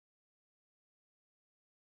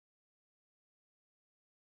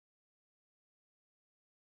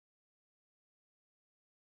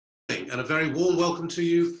And a very warm welcome to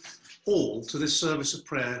you all to this service of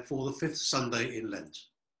prayer for the fifth Sunday in Lent.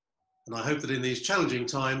 And I hope that in these challenging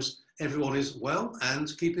times, everyone is well and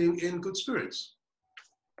keeping in good spirits.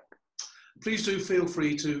 Please do feel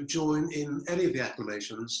free to join in any of the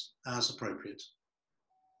acclamations as appropriate.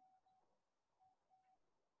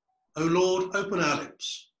 O Lord, open our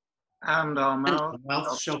lips, and our and mouth, our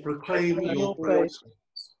mouth shall proclaim your praise.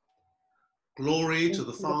 Glory to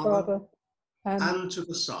the Father, and to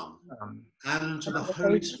the Son, and to the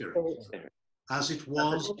Holy Spirit, as it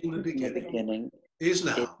was in the beginning, is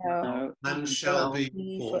now, and shall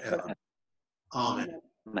be forever.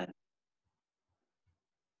 Amen.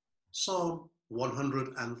 Psalm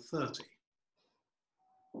 130.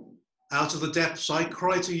 Out of the depths I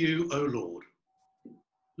cry to you, O Lord.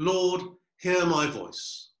 Lord, hear my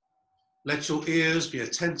voice. Let your ears be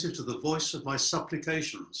attentive to the voice of my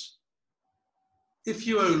supplications. If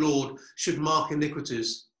you, O Lord, should mark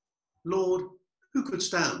iniquities, Lord, who could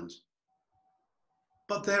stand?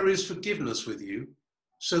 But there is forgiveness with you,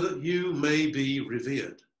 so that you may be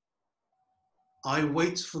revered. I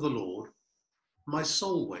wait for the Lord, my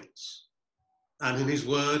soul waits, and in his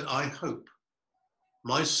word I hope.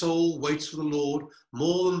 My soul waits for the Lord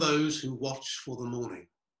more than those who watch for the morning.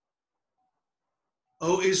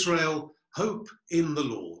 O Israel, hope in the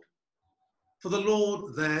Lord. For the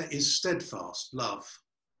Lord there is steadfast love,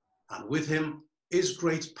 and with him is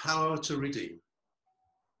great power to redeem.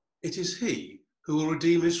 It is he who will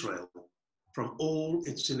redeem Israel from all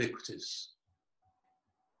its iniquities.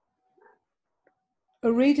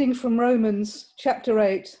 A reading from Romans chapter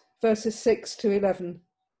 8, verses 6 to 11.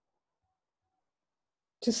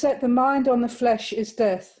 To set the mind on the flesh is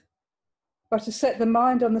death, but to set the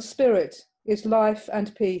mind on the spirit is life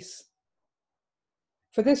and peace.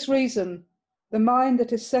 For this reason, the mind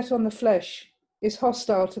that is set on the flesh is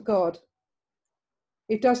hostile to God.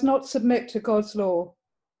 It does not submit to God's law.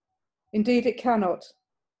 Indeed, it cannot,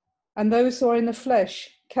 and those who are in the flesh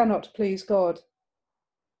cannot please God.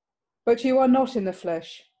 But you are not in the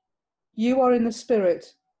flesh. You are in the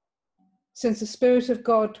Spirit, since the Spirit of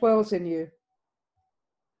God dwells in you.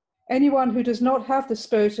 Anyone who does not have the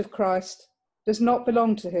Spirit of Christ does not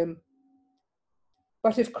belong to him.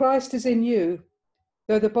 But if Christ is in you,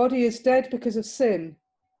 though the body is dead because of sin,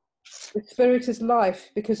 the Spirit is life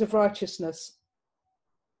because of righteousness.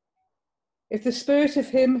 If the Spirit of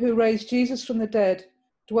him who raised Jesus from the dead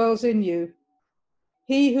dwells in you,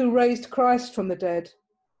 he who raised Christ from the dead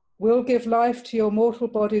will give life to your mortal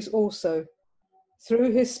bodies also,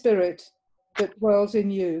 through his Spirit that dwells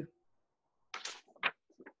in you.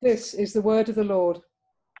 This is the word of the Lord.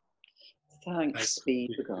 Thanks be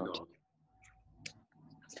to God.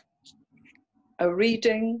 A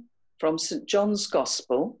reading from St. John's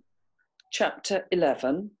Gospel, chapter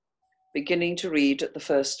 11, beginning to read at the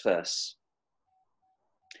first verse.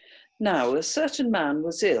 Now a certain man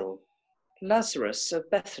was ill, Lazarus of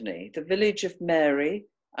Bethany, the village of Mary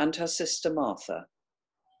and her sister Martha.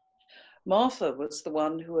 Martha was the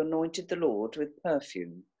one who anointed the Lord with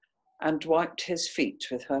perfume and wiped his feet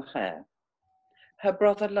with her hair. Her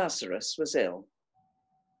brother Lazarus was ill.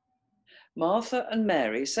 Martha and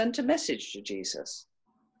Mary sent a message to Jesus.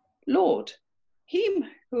 Lord, he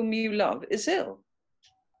whom you love is ill.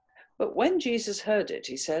 But when Jesus heard it,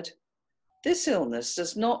 he said, this illness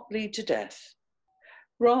does not lead to death.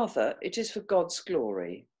 Rather, it is for God's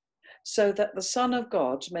glory, so that the Son of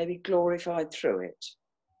God may be glorified through it.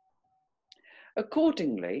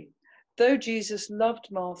 Accordingly, though Jesus loved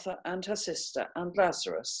Martha and her sister and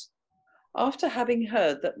Lazarus, after having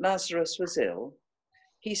heard that Lazarus was ill,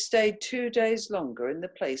 he stayed 2 days longer in the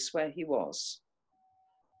place where he was.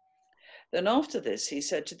 Then after this, he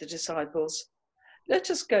said to the disciples, let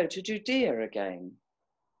us go to Judea again.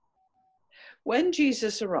 When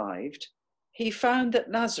Jesus arrived, he found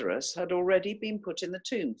that Lazarus had already been put in the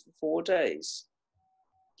tomb for 4 days.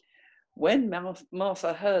 When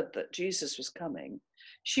Martha heard that Jesus was coming,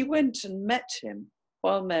 she went and met him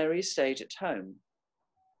while Mary stayed at home.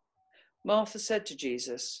 Martha said to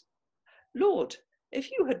Jesus, Lord,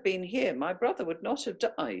 if you had been here, my brother would not have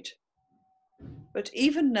died. But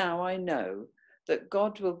even now I know that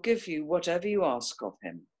God will give you whatever you ask of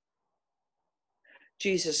him.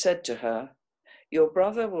 Jesus said to her, your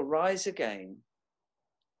brother will rise again.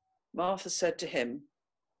 Martha said to him,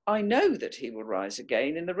 I know that he will rise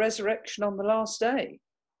again in the resurrection on the last day.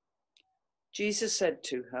 Jesus said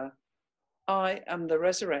to her, I am the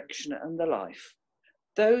resurrection and the life.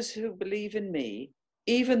 Those who believe in me,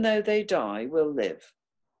 even though they die, will live.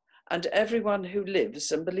 And everyone who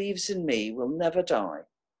lives and believes in me will never die.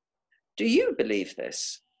 Do you believe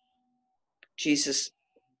this? She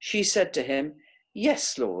said to him,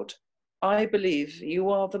 "Yes, Lord, I believe you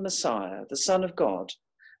are the Messiah, the Son of God,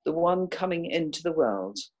 the one coming into the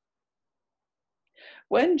world."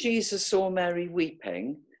 When Jesus saw Mary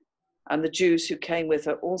weeping, and the Jews who came with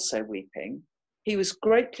her also weeping, he was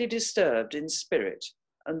greatly disturbed in spirit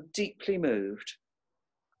and deeply moved.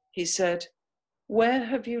 He said, "Where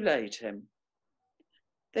have you laid him?"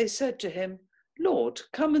 They said to him, "Lord,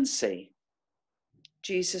 come and see."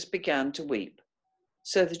 Jesus began to weep.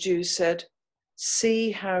 So the Jews said,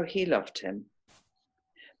 "See how he loved him."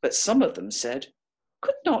 But some of them said,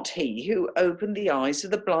 "Could not he who opened the eyes of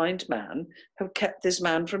the blind man have kept this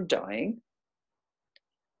man from dying?"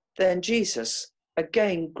 Then Jesus,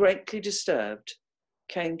 again greatly disturbed,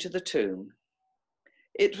 came to the tomb.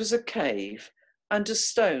 It was a cave, and a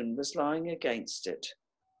stone was lying against it.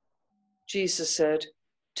 Jesus said,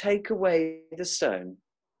 "Take away the stone."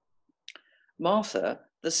 Martha,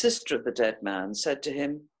 the sister of the dead man, said to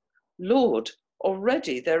him, "Lord,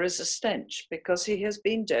 already there is a stench, because he has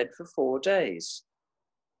been dead for 4 days."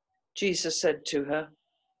 Jesus said to her,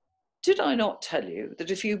 "Did I not tell you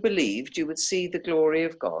that if you believed, you would see the glory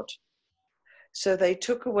of God?" So they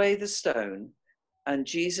took away the stone, and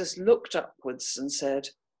Jesus looked upwards and said,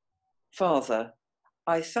 "Father,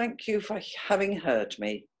 I thank you for having heard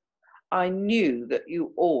me. I knew that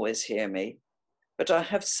you always hear me, but I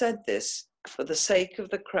have said this for the sake of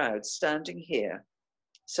the crowd standing here,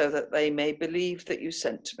 so that they may believe that you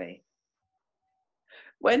sent me."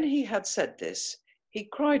 When he had said this, he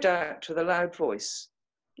cried out with a loud voice,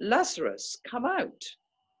 "Lazarus, come out!"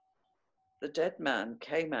 The dead man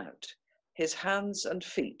came out, his hands and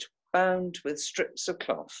feet bound with strips of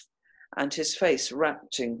cloth, and his face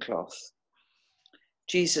wrapped in cloth.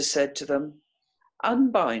 Jesus said to them,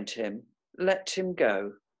 "Unbind him, let him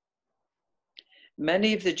go."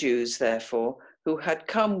 Many of the Jews, therefore, who had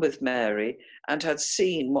come with Mary and had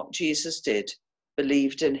seen what Jesus did,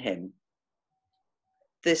 believed in him.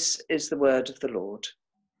 This is the word of the Lord.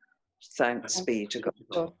 Thanks be to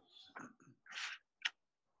God.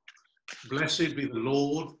 Blessed be the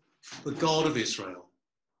Lord, the God of Israel,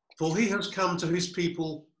 for he has come to his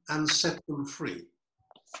people and set them free.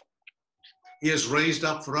 He has raised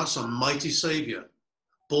up for us a mighty Saviour,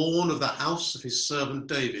 born of the house of his servant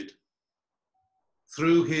David.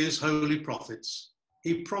 Through his holy prophets,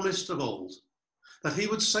 he promised of old that he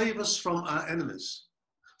would save us from our enemies,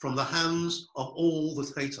 from the hands of all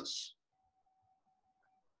that hate us.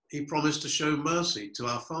 He promised to show mercy to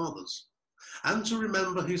our fathers and to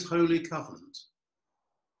remember his holy covenant.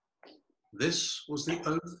 This was the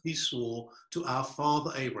oath he swore to our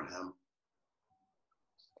father Abraham,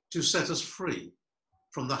 to set us free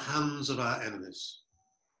from the hands of our enemies,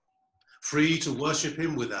 free to worship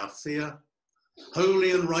him without fear,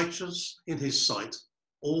 holy and righteous in his sight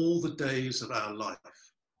all the days of our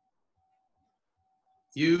life.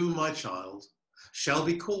 You, my child, shall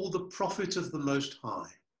be called the prophet of the Most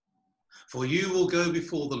High, for you will go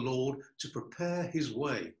before the Lord to prepare his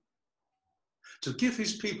way, to give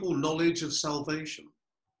his people knowledge of salvation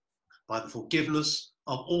by the forgiveness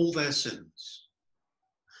of all their sins,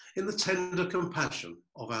 in the tender compassion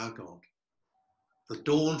of our God. The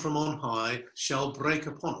dawn from on high shall break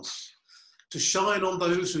upon us, to shine on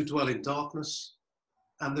those who dwell in darkness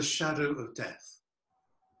and the shadow of death,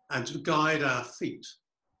 and to guide our feet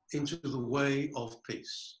into the way of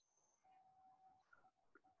peace.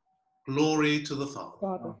 Glory to the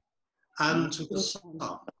Father, and to the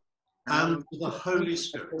Son, and to the Holy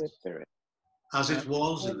Spirit, as it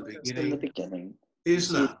was in the beginning,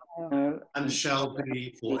 is now, and shall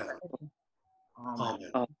be forever.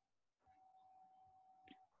 Amen.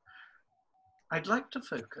 I'd like to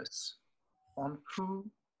focus on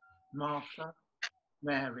who Martha,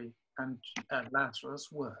 Mary, and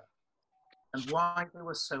Lazarus were, and why they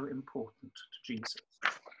were so important to Jesus.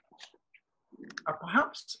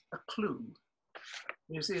 Perhaps a clue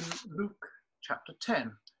is in Luke chapter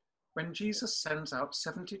 10, when Jesus sends out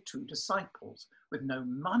 72 disciples with no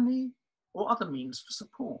money or other means for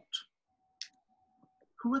support.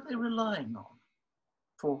 Who are they relying on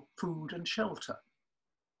for food and shelter?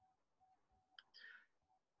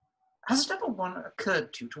 Has it ever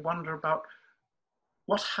occurred to you to wonder about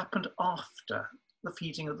what happened after the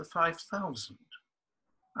feeding of the 5,000?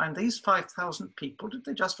 And these 5,000 people, did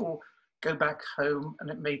they just all go back home and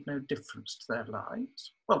it made no difference to their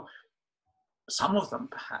lives? Well, some of them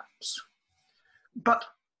perhaps. But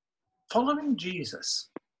following Jesus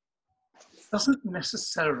doesn't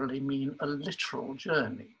necessarily mean a literal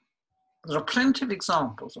journey. There are plenty of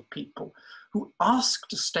examples of people who ask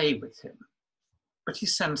to stay with him, but he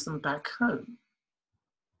sends them back home.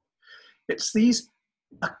 It's these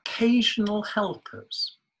occasional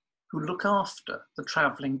helpers who look after the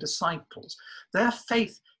travelling disciples. Their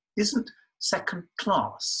faith isn't second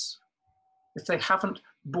class if they haven't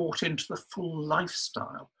bought into the full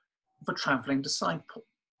lifestyle of a travelling disciple.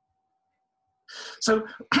 So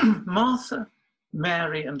Martha,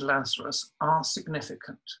 Mary and Lazarus are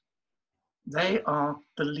significant. They are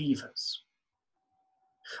believers.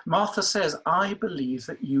 Martha says, I believe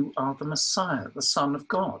that you are the Messiah, the Son of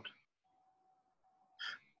God.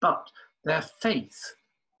 But their faith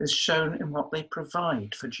is shown in what they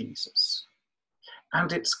provide for Jesus.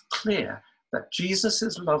 And it's clear that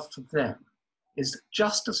Jesus' love for them is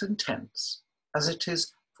just as intense as it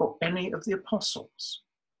is for any of the apostles.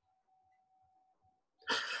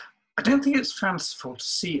 I don't think it's fanciful to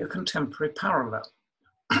see a contemporary parallel.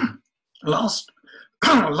 Last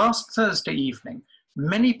Thursday evening,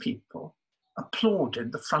 many people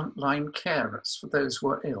applauded the frontline carers for those who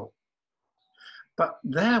are ill. But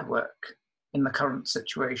their work in the current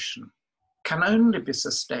situation can only be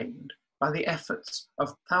sustained by the efforts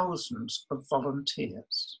of thousands of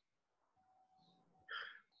volunteers.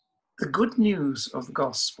 The good news of the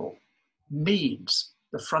gospel needs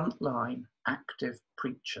the frontline active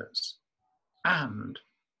preachers and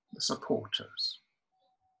the supporters,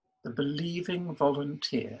 the believing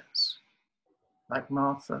volunteers like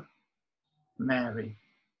Martha, Mary,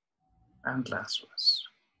 and Lazarus.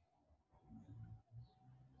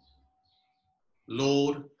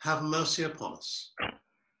 Lord, have mercy upon us.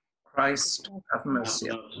 Christ, have Have mercy.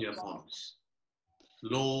 mercy upon us.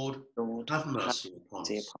 Lord, have mercy upon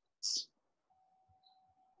us.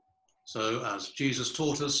 So, as Jesus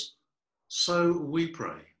taught us, so we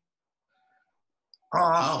pray.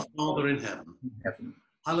 Our Father in heaven,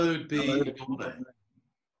 hallowed be your name.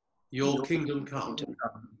 Your kingdom come,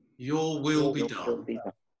 your will be done,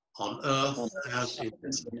 on earth as in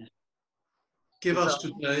heaven. Give us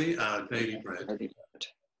today our daily bread.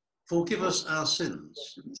 Forgive us our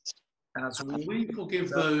sins, As we forgive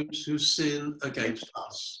those who sin against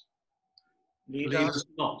us. Lead us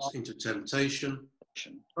not into temptation,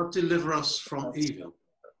 but deliver us from evil.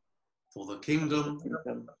 For the kingdom,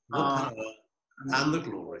 the power, and the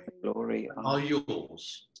glory are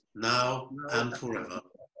yours, now and forever.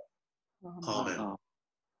 Amen.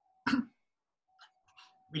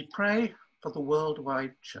 We pray for the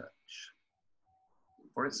worldwide church,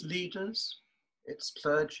 for its leaders, its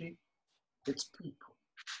clergy, its people,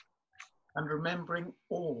 and remembering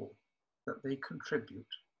all that they contribute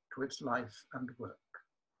to its life and work.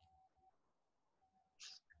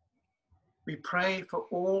 We pray for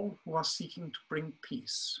all who are seeking to bring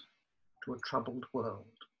peace to a troubled world.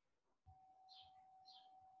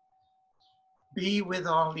 Be with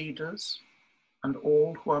our leaders and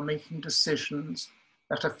all who are making decisions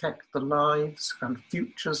that affect the lives and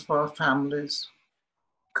futures of our families,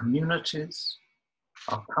 communities,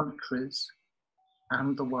 our countries,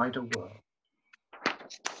 and the wider world.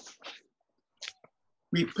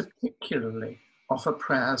 We particularly offer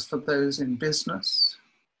prayers for those in business,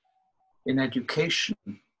 in education,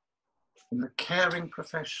 in the caring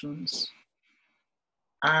professions,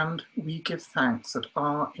 and we give thanks that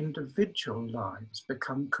our individual lives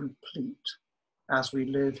become complete as we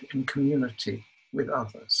live in community with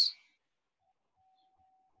others.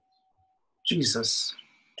 Jesus,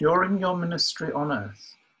 during your ministry on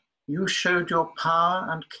earth, you showed your power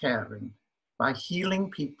and caring by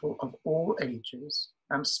healing people of all ages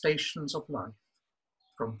and stations of life,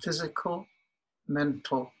 from physical,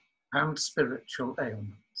 mental, and spiritual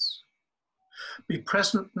ailments. Be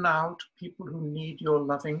present now to people who need your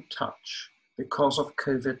loving touch because of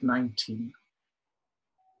COVID-19.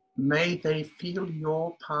 May they feel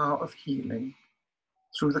your power of healing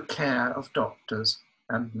through the care of doctors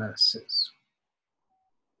and nurses.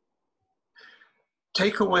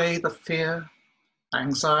 Take away the fear,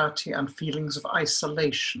 anxiety, and feelings of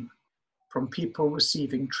isolation from people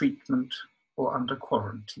receiving treatment or under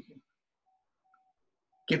quarantine.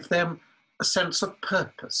 Give them a sense of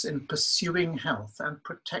purpose in pursuing health and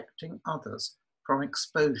protecting others from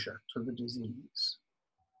exposure to the disease.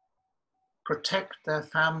 Protect their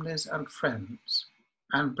families and friends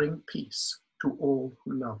and bring peace to all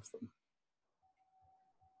who love them.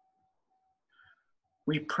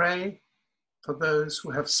 We pray for those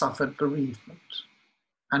who have suffered bereavement,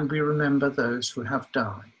 and we remember those who have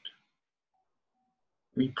died.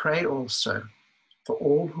 We pray also for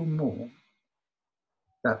all who mourn,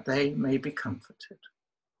 that they may be comforted.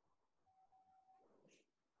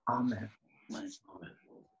 Amen. Amen.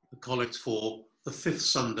 The collect for the fifth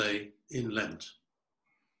Sunday in Lent.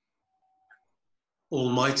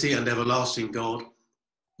 Almighty and everlasting God,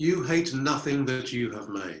 you hate nothing that you have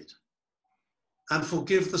made, and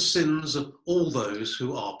forgive the sins of all those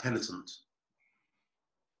who are penitent.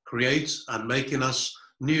 Create and make in us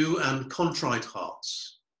new and contrite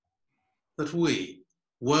hearts, that we,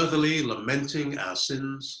 worthily lamenting our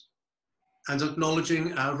sins and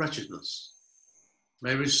acknowledging our wretchedness,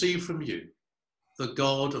 may receive from you, the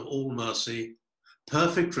God of all mercy,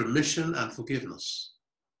 perfect remission and forgiveness,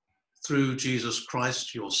 through Jesus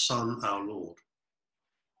Christ, your Son, our Lord,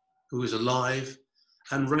 who is alive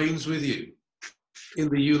and reigns with you in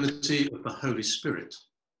the unity of the Holy Spirit,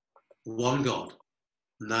 one God,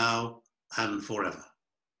 now and forever.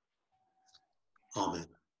 Amen.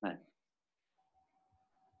 Amen.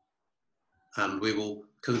 And we will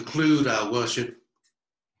conclude our worship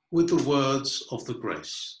with the words of the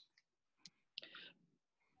grace.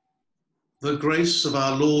 The grace of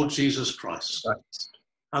our Lord Jesus Christ,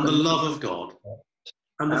 and the love of God,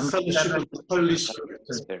 and the fellowship of the Holy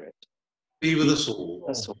Spirit be with us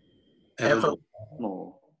all, evermore.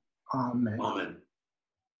 More. Amen. Amen.